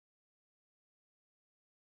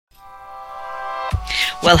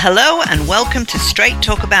Well, hello and welcome to Straight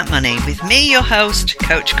Talk About Money with me, your host,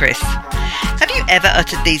 Coach Chris. Have you ever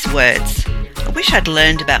uttered these words? I wish I'd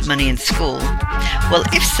learned about money in school. Well,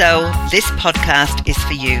 if so, this podcast is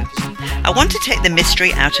for you. I want to take the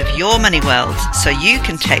mystery out of your money world so you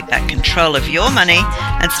can take back control of your money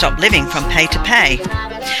and stop living from pay to pay.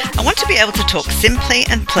 I want to be able to talk simply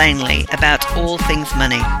and plainly about all things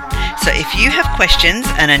money. So if you have questions,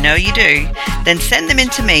 and I know you do, then send them in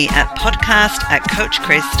to me at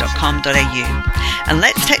podcast@coachchris.com.au. And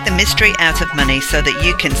let's take the mystery out of money so that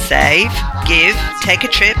you can save, give, take a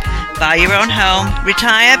trip, buy your own home,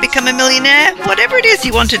 retire, become a millionaire, whatever it is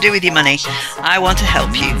you want to do with your money. I want to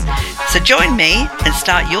help you. So join me and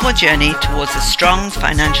start your journey towards a strong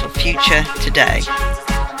financial future today.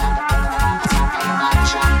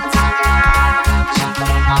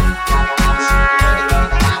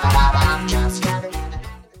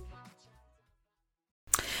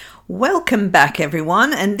 Welcome back,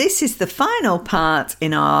 everyone, and this is the final part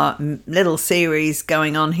in our little series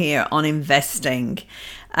going on here on investing,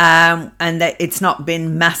 and that it's not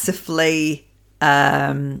been massively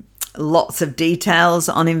lots of details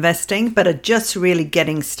on investing, but are just really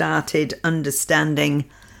getting started understanding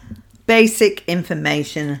basic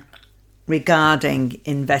information regarding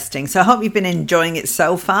investing. So I hope you've been enjoying it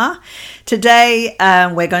so far. Today,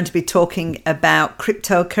 we're going to be talking about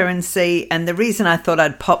cryptocurrency. And the reason I thought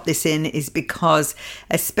I'd pop this in is because,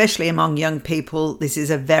 especially among young people, this is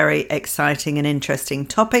a very exciting and interesting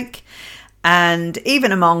topic. And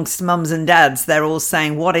even amongst mums and dads, they're all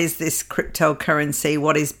saying, what is this cryptocurrency?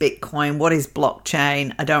 What is Bitcoin? What is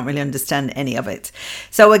blockchain? I don't really understand any of it.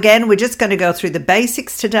 So again, we're just going to go through the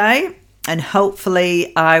basics today. And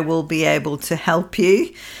hopefully I will be able to help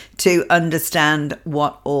you to understand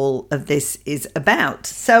what all of this is about.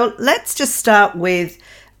 So let's just start with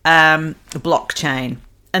blockchain.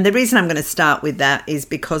 And the reason I'm going to start with that is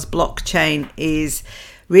because blockchain is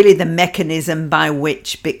really the mechanism by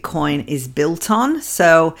which Bitcoin is built on.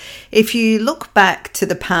 So if you look back to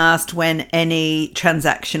the past when any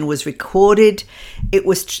transaction was recorded, it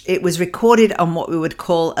was recorded on what we would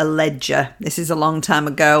call a ledger. This is a long time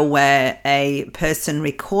ago where a person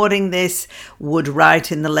recording this would write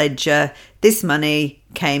in the ledger, this money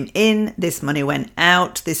came in, this money went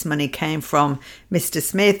out, this money came from Mr.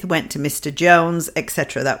 Smith, went to Mr. Jones,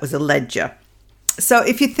 etc. That was a ledger. So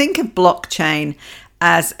if you think of blockchain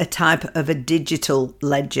as a type of a digital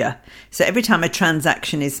ledger. So every time a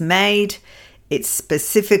transaction is made, it's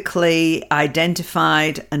specifically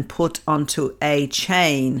identified and put onto a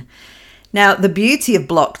chain. Now, the beauty of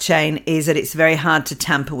blockchain is that it's very hard to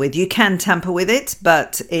tamper with. You can tamper with it,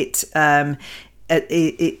 but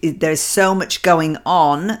there's so much going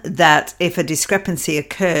on that if a discrepancy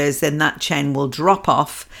occurs, then that chain will drop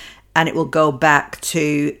off and it will go back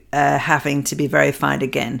to having to be verified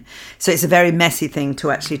again. So it's a very messy thing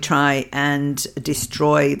to actually try and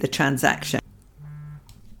destroy the transaction.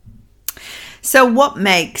 So what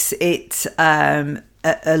makes it a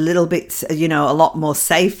little bit, a lot more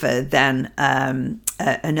safer than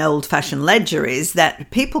an old-fashioned ledger is that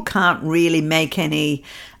people can't really make any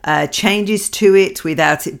changes to it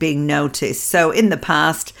without it being noticed. So in the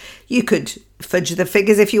past, you could fudge the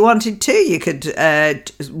figures if you wanted to. You could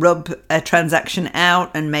rub a transaction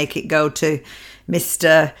out and make it go to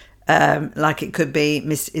Mr. Like it could be,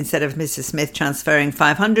 instead of Mr. Smith transferring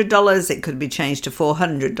 $500, it could be changed to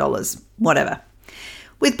 $400, whatever.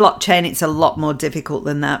 With blockchain, it's a lot more difficult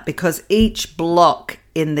than that because each block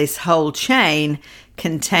in this whole chain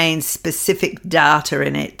contains specific data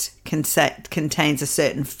in it, contains a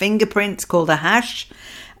certain fingerprint called a hash,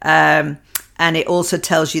 and it also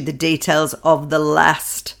tells you the details of the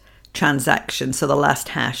last transaction, so the last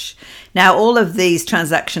hash. Now, all of these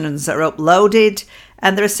transactions are uploaded,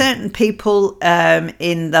 and there are certain people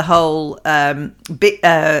in the whole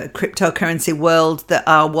cryptocurrency world that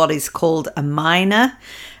are what is called a miner.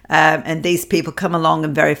 And these people come along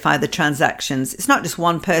and verify the transactions. It's not just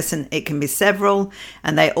one person, it can be several,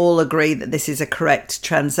 and they all agree that this is a correct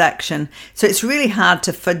transaction. So it's really hard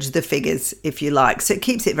to fudge the figures, if you like. So it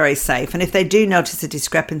keeps it very safe. And if they do notice a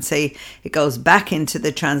discrepancy, it goes back into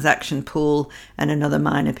the transaction pool and another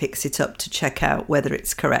miner picks it up to check out whether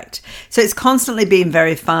it's correct. So it's constantly being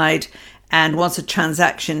verified. And once a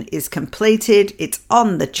transaction is completed, it's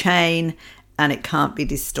on the chain and it can't be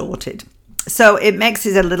distorted. So it makes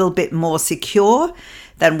it a little bit more secure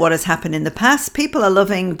than what has happened in the past. People are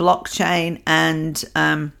loving blockchain and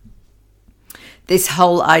this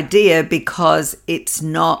whole idea because it's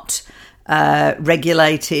not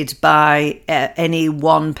regulated by any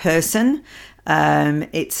one person.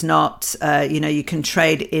 It's not, you can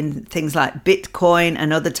trade in things like Bitcoin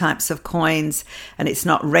and other types of coins, and it's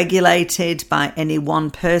not regulated by any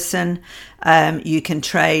one person. You can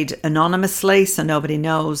trade anonymously, so nobody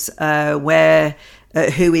knows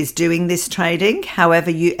who is doing this trading.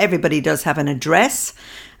 However, everybody does have an address,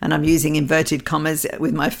 and I'm using inverted commas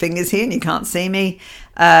with my fingers here, and you can't see me.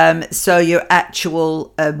 So your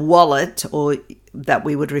actual wallet, or that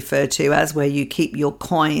we would refer to as where you keep your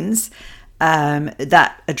coins,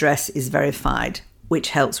 that address is verified, which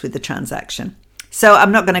helps with the transaction. So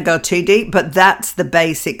I'm not going to go too deep, but that's the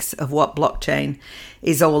basics of what blockchain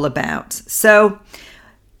is all about. So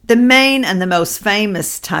the main and the most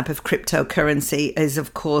famous type of cryptocurrency is,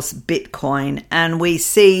 of course, Bitcoin. And we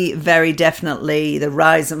see very definitely the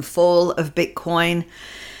rise and fall of Bitcoin.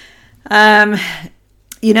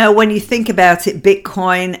 When you think about it,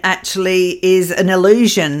 Bitcoin actually is an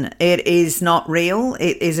illusion. It is not real.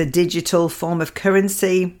 It is a digital form of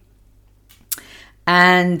currency.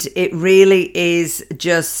 And it really is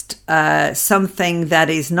just something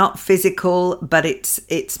that is not physical, but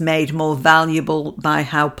it's made more valuable by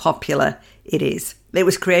how popular it is. It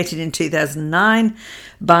was created in 2009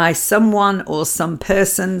 by someone or some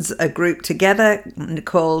persons, a group together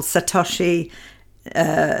called Satoshi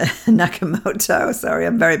Nakamoto. Sorry,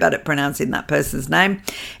 I'm very bad at pronouncing that person's name.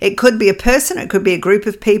 It could be a person, it could be a group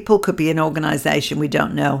of people, could be an organization, we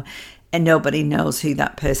don't know. And nobody knows who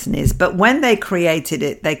that person is. But when they created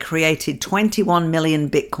it, they created 21 million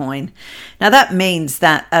Bitcoin. Now that means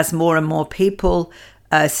that as more and more people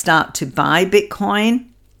start to buy Bitcoin,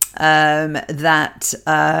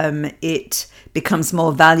 it becomes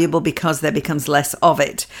more valuable because there becomes less of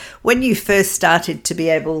it. When you first started to be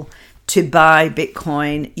able to buy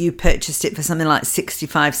Bitcoin, you purchased it for something like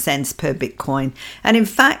 65 cents per Bitcoin. And in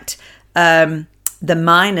fact, the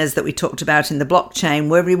miners that we talked about in the blockchain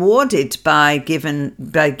were rewarded by being given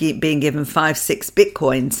 5-6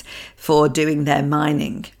 Bitcoins for doing their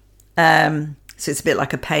mining. So it's a bit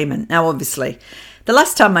like a payment. Now, obviously, the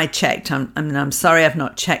last time I checked, I'm sorry I've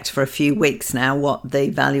not checked for a few weeks now what the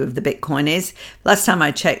value of the Bitcoin is. Last time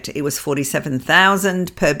I checked, it was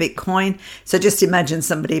 47,000 per Bitcoin. So just imagine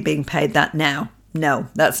somebody being paid that now. No,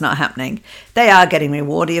 that's not happening. They are getting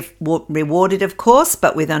rewarded, of course,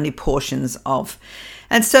 but with only portions of.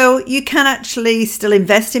 And so you can actually still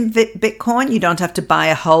invest in Bitcoin. You don't have to buy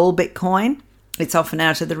a whole Bitcoin. It's often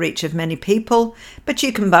out of the reach of many people, but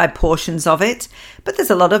you can buy portions of it. But there's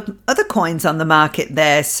a lot of other coins on the market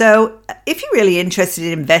there. So if you're really interested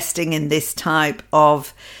in investing in this type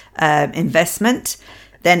of investment,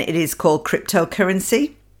 then it is called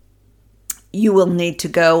cryptocurrency. You will need to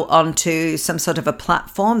go onto some sort of a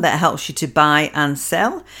platform that helps you to buy and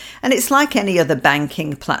sell. And it's like any other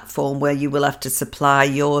banking platform where you will have to supply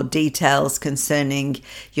your details concerning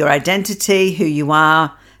your identity, who you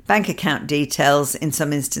are, bank account details, in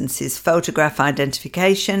some instances, photograph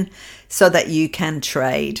identification, so that you can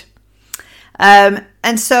trade. And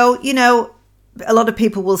so, a lot of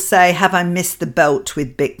people will say, have I missed the boat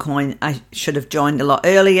with Bitcoin? I should have joined a lot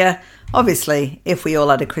earlier. Obviously, if we all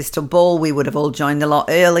had a crystal ball, we would have all joined a lot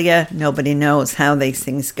earlier. Nobody knows how these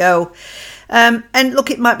things go. And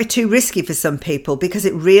look, it might be too risky for some people because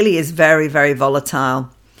it really is very, very volatile.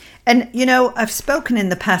 And, I've spoken in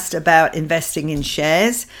the past about investing in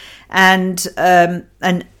shares, and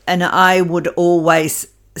I would always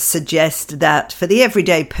suggest that for the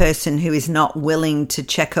everyday person who is not willing to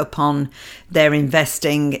check up on their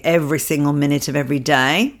investing every single minute of every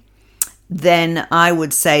day, then I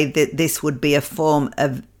would say that this would be a form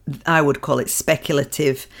of, I would call it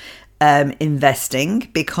speculative investing,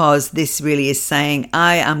 because this really is saying,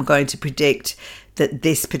 I am going to predict that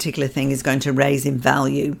this particular thing is going to raise in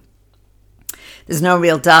value. There's no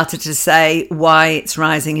real data to say why it's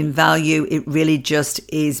rising in value. It really just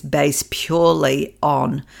is based purely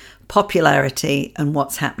on popularity and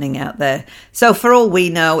what's happening out there. So for all we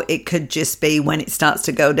know, it could just be when it starts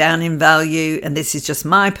to go down in value, and this is just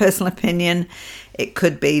my personal opinion, it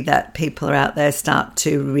could be that people are out there start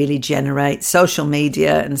to really generate social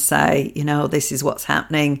media and say, this is what's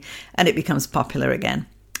happening, and it becomes popular again.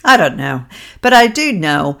 I don't know. But I do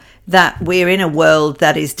know that we're in a world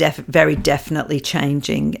that is very definitely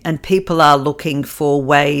changing, and people are looking for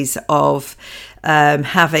ways of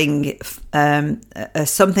having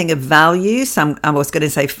something of value. I was going to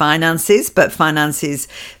say finances, but finances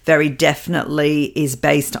very definitely is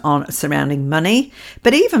based on surrounding money.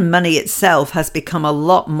 But even money itself has become a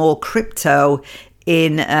lot more crypto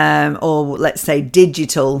or let's say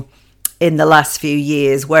digital in the last few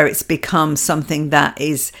years, where it's become something that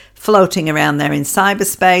is floating around there in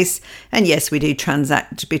cyberspace. And yes, we do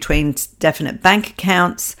transact between definite bank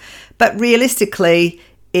accounts, but realistically,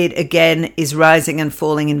 it again is rising and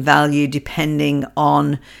falling in value depending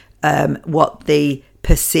on what the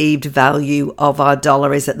perceived value of our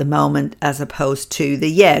dollar is at the moment, as opposed to the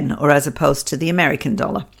yen or as opposed to the American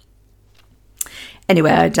dollar.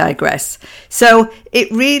 Anyway, I digress. So it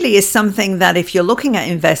really is something that if you're looking at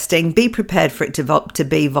investing, be prepared for it to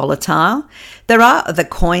be volatile. There are other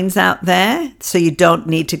coins out there, so you don't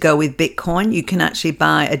need to go with Bitcoin. You can actually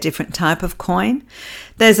buy a different type of coin.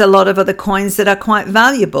 There's a lot of other coins that are quite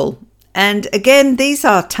valuable. And again, these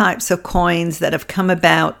are types of coins that have come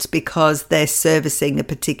about because they're servicing a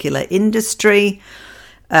particular industry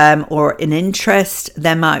or an interest.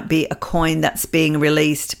 There might be a coin that's being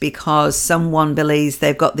released because someone believes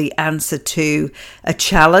they've got the answer to a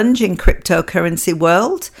challenge in cryptocurrency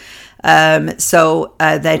world. So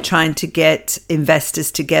they're trying to get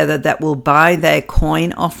investors together that will buy their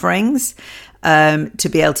coin offerings to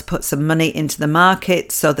be able to put some money into the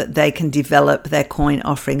market so that they can develop their coin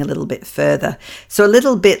offering a little bit further. So a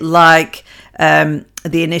little bit like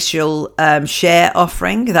the initial share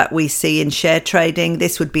offering that we see in share trading.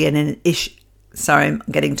 This would be sorry, I'm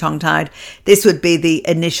getting tongue-tied. This would be the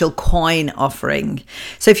initial coin offering.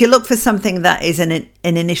 So if you look for something that is an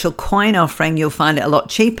initial coin offering, you'll find it a lot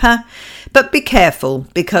cheaper. But be careful,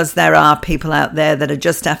 because there are people out there that are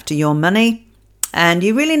just after your money. And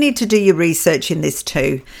you really need to do your research in this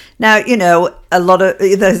too. Now, you know,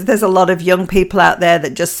 there's a lot of young people out there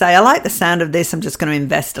that just say, I like the sound of this, I'm just going to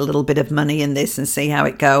invest a little bit of money in this and see how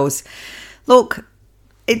it goes. Look,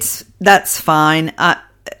 that's fine.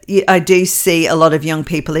 I do see a lot of young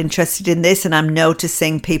people interested in this, and I'm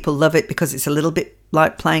noticing people love it because it's a little bit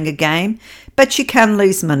like playing a game. But you can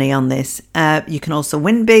lose money on this. You can also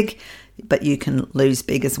win big, but you can lose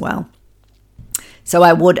big as well. So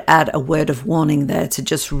I would add a word of warning there to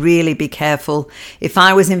just really be careful. If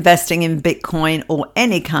I was investing in Bitcoin or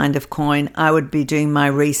any kind of coin, I would be doing my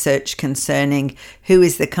research concerning who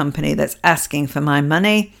is the company that's asking for my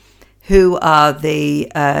money, who are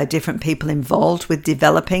the different people involved with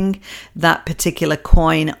developing that particular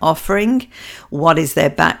coin offering, what is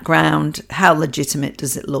their background, how legitimate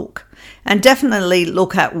does it look. And definitely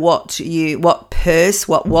look at what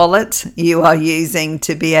wallet you are using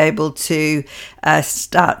to be able to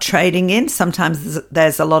start trading in. Sometimes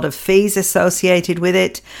there's a lot of fees associated with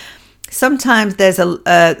it. Sometimes there's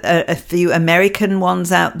a few American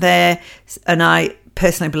ones out there, and I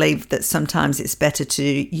personally believe that sometimes it's better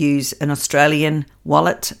to use an Australian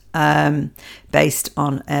wallet based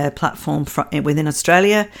on a platform within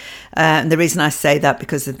Australia. And the reason I say that,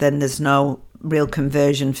 because then there's no real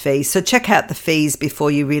conversion fee. So check out the fees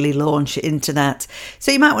before you really launch into that.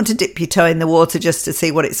 So you might want to dip your toe in the water just to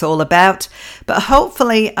see what it's all about. But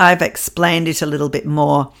hopefully I've explained it a little bit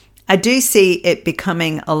more. I do see it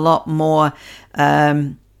becoming a lot more,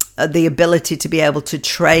 the ability to be able to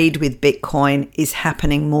trade with Bitcoin is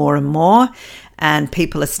happening more and more. And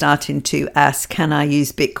people are starting to ask, can I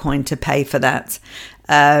use Bitcoin to pay for that?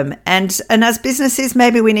 And as businesses,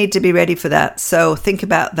 maybe we need to be ready for that. So think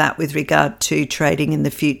about that with regard to trading in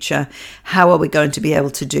the future. How are we going to be able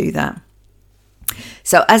to do that?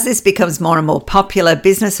 So as this becomes more and more popular,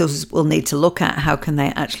 businesses will need to look at how can they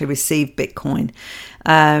actually receive Bitcoin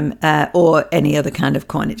or any other kind of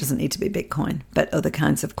coin. It doesn't need to be Bitcoin, but other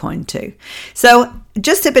kinds of coin too. So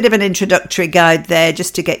just a bit of an introductory guide there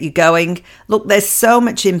just to get you going. Look, there's so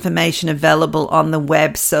much information available on the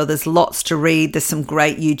web, so there's lots to read. There's some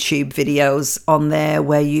great YouTube videos on there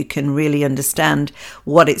where you can really understand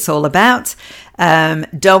what it's all about.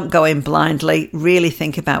 Don't go in blindly. Really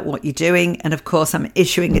think about what you're doing. And of course, I'm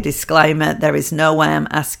issuing a disclaimer. There is no way I'm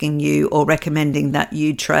asking you or recommending that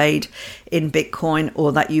you trade in Bitcoin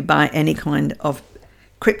or that you buy any kind of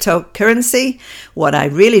cryptocurrency. What I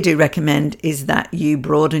really do recommend is that you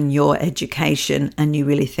broaden your education and you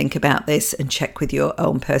really think about this and check with your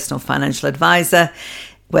own personal financial advisor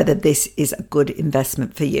whether this is a good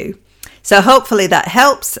investment for you. So hopefully that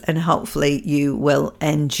helps, and hopefully you will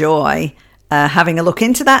enjoy having a look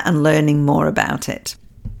into that and learning more about it.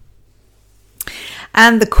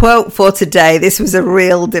 And the quote for today, this was a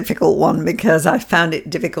real difficult one because I found it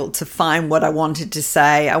difficult to find what I wanted to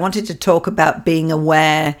say. I wanted to talk about being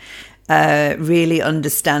aware really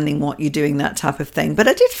understanding what you're doing, that type of thing. But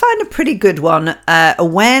I did find a pretty good one.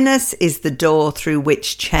 Awareness is the door through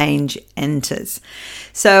which change enters.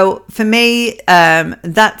 So for me,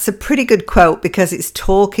 that's a pretty good quote, because it's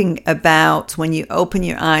talking about when you open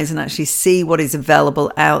your eyes and actually see what is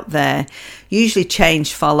available out there, usually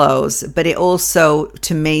change follows. But it also,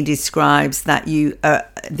 to me, describes that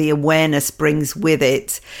the awareness brings with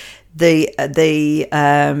it the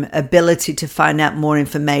ability to find out more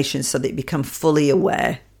information so that you become fully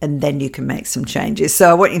aware, and then you can make some changes. So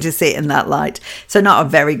I want you to see it in that light. So not a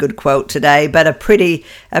very good quote today, but a pretty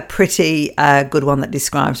good one that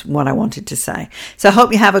describes what I wanted to say. So I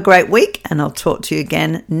hope you have a great week, and I'll talk to you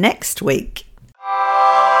again next week.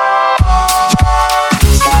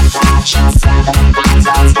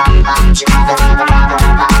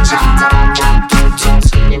 Stop,